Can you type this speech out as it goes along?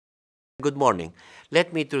Good morning.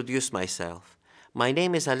 Let me introduce myself. My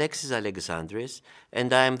name is Alexis Alexandris,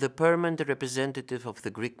 and I am the permanent representative of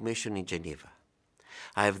the Greek mission in Geneva.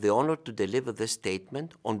 I have the honor to deliver this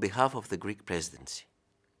statement on behalf of the Greek presidency.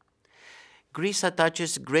 Greece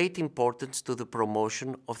attaches great importance to the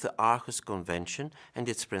promotion of the Aarhus Convention and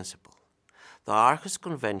its principle. The Aarhus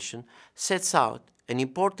Convention sets out an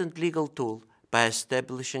important legal tool by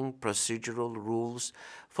establishing procedural rules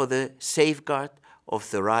for the safeguard of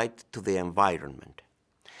the right to the environment.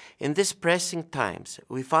 In these pressing times,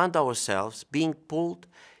 we found ourselves being pulled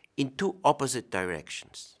in two opposite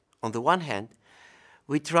directions. On the one hand,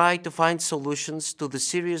 we try to find solutions to the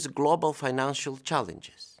serious global financial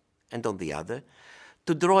challenges, and on the other,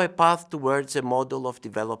 to draw a path towards a model of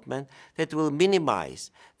development that will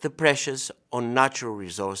minimize the pressures on natural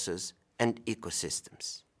resources and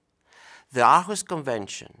ecosystems. The Aarhus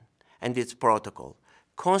Convention and its protocol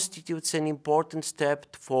constitutes an important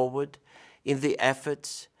step forward in the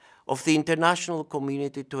efforts of the international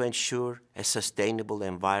community to ensure a sustainable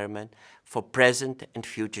environment for present and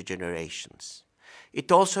future generations.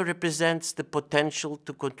 It also represents the potential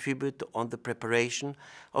to contribute on the preparation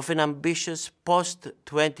of an ambitious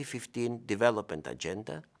post-2015 development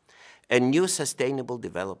agenda and new sustainable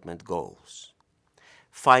development goals.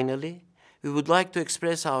 Finally, we would like to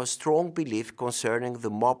express our strong belief concerning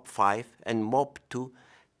the MOP 5 and MOP 2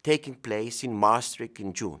 taking place in Maastricht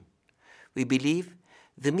in June. We believe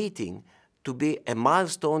the meeting to be a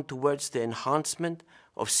milestone towards the enhancement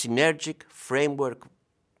of synergic framework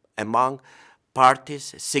among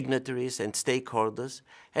parties, signatories, and stakeholders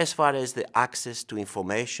as far as the access to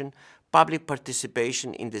information, public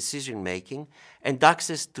participation in decision-making, and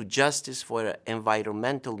access to justice for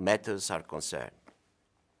environmental matters are concerned.